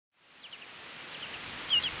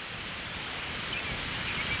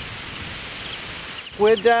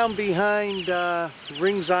We're down behind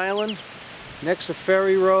Rings Island, next to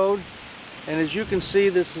Ferry Road, and as you can see,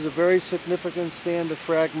 this is a very significant stand of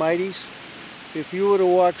Phragmites. If you were to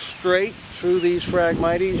walk straight through these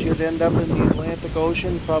Phragmites, you'd end up in the Atlantic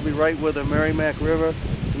Ocean, probably right where the Merrimack River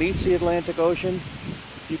meets the Atlantic Ocean.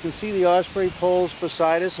 You can see the osprey poles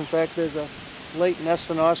beside us. In fact, there's a late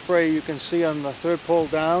nesting osprey you can see on the third pole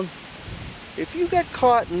down. If you got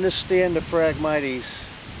caught in this stand of Phragmites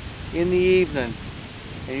in the evening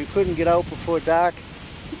and you couldn't get out before dark,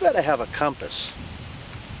 you better have a compass.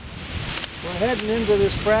 We're heading into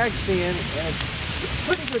this frag stand, and it's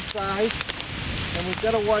pretty good size, and we've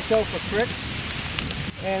got to watch out for tricks.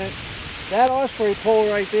 And that osprey pole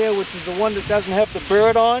right there, which is the one that doesn't have the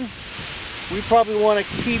bird on, we probably want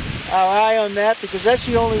to keep our eye on that, because that's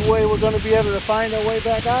the only way we're going to be able to find our way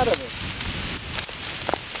back out of it.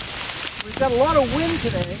 We've got a lot of wind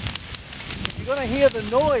today. You're going to hear the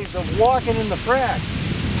noise of walking in the frag.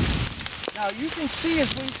 Now you can see as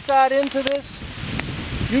we start into this,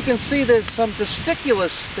 you can see there's some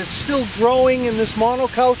testiculus that's still growing in this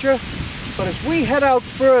monoculture, but as we head out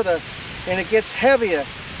further and it gets heavier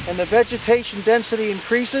and the vegetation density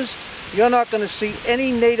increases, you're not going to see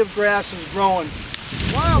any native grasses growing.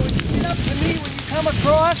 Wow, when you get up to me, when you come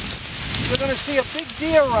across, you're going to see a big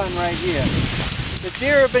deer run right here. The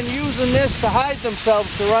deer have been using this to hide themselves,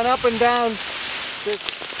 to run up and down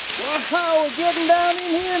this. Wow, we're getting down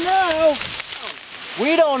in here now.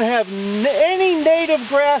 We don't have any native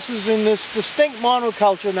grasses in this distinct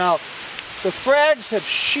monoculture now. The frags have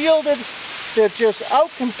shielded, they've just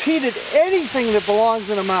outcompeted anything that belongs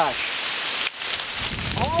in a marsh.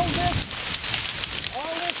 All this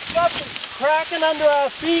stuff that's cracking under our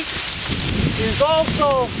feet is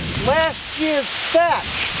also last year's thatch.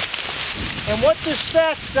 And what this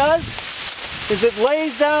thatch does is it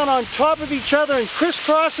lays down on top of each other and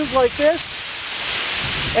crisscrosses like this,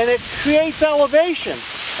 and it creates elevation.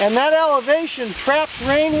 And that elevation traps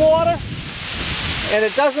rainwater, and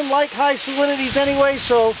it doesn't like high salinities anyway,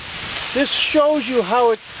 so this shows you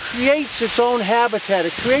how it creates its own habitat.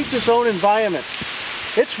 It creates its own environment.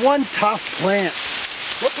 It's one tough plant.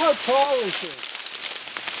 Look how tall this is.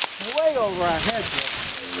 Way over our heads.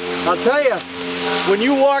 I'll tell you, when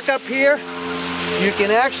you walk up here, you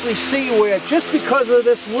can actually see where, just because of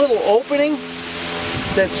this little opening,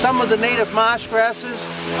 that some of the native marsh grasses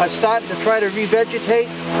are starting to try to revegetate.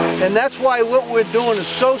 And that's why what we're doing is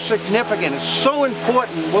so significant. It's so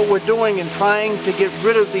important what we're doing in trying to get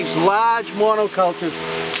rid of these large monocultures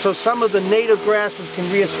so some of the native grasses can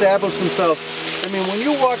reestablish themselves. I mean, when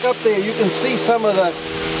you walk up there, you can see some of the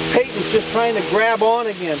patents just trying to grab on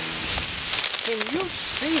again. Can you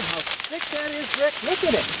see how thick that is, Rick? Look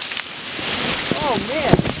at it. Oh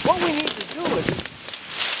man, what we need to do is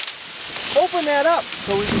open that up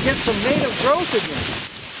so we can get some native growth again.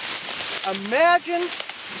 Imagine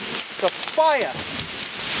the fire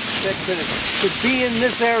that could be in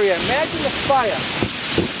this area. Imagine the fire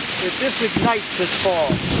if this ignites this fall.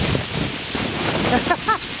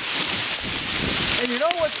 And you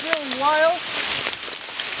know what's really wild?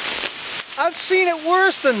 I've seen it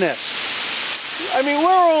worse than this. I mean,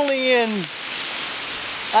 we're only in,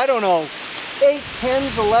 I don't know, 8,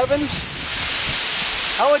 10s, 11s.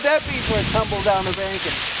 How would that be for a tumble down the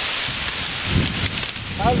banking?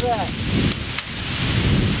 How's that?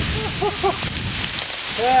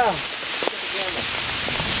 Yeah.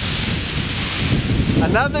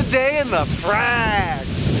 Another day in the frags.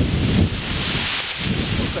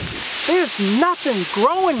 There's nothing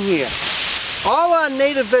growing here. All our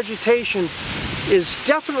native vegetation is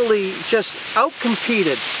definitely just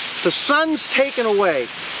outcompeted. The sun's taken away.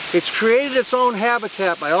 It's created its own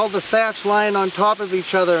habitat by all the thatch lying on top of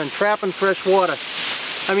each other and trapping fresh water.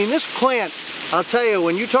 I mean, this plant, I'll tell you,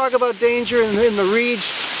 when you talk about danger in the reeds,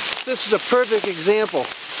 this is a perfect example.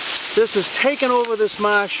 This has taken over this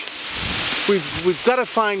marsh. We've got to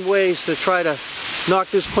find ways to try to knock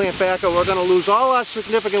this plant back, or we're going to lose all our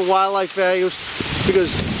significant wildlife values,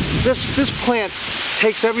 because this plant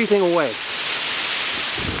takes everything away.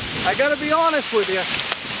 I got to be honest with you.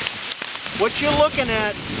 What you're looking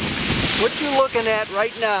at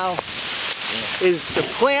right now is the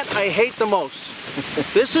plant I hate the most.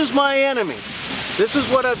 This is my enemy. This is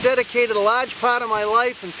what I've dedicated a large part of my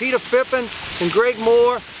life, and Peter Phippen and Greg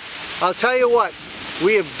Moore. I'll tell you what,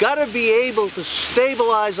 we have got to be able to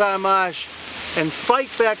stabilize our marsh and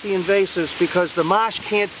fight back the invasives, because the marsh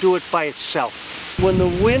can't do it by itself. When the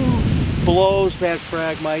wind blows that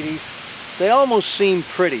Phragmites, they almost seem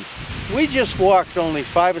pretty. We just walked only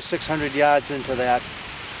 500 or 600 yards into that,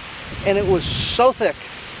 and it was so thick.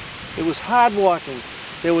 It was hard walking.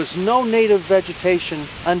 There was no native vegetation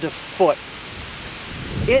underfoot.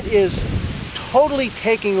 it is totally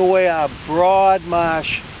taking away our broad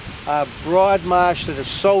marsh that is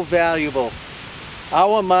so valuable.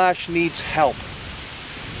 Our marsh needs help,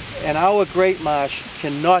 and our great marsh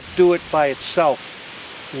cannot do it by itself.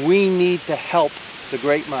 We need to help the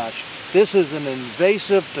great marsh. This is an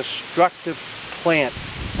invasive, destructive plant,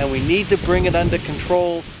 and we need to bring it under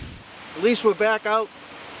control. At least we're back out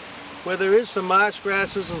where there is some marsh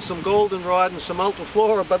grasses and some goldenrod and some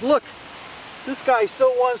ultiflora, but look, this guy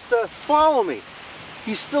still wants to follow me.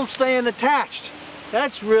 He's still staying attached.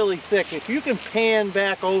 That's really thick. If you can pan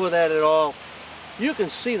back over that at all, you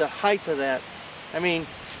can see the height of that. I mean,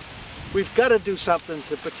 we've got to do something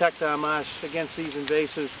to protect our marsh against these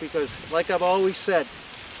invasives, because like I've always said,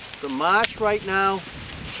 the marsh right now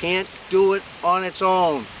can't do it on its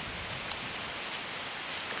own.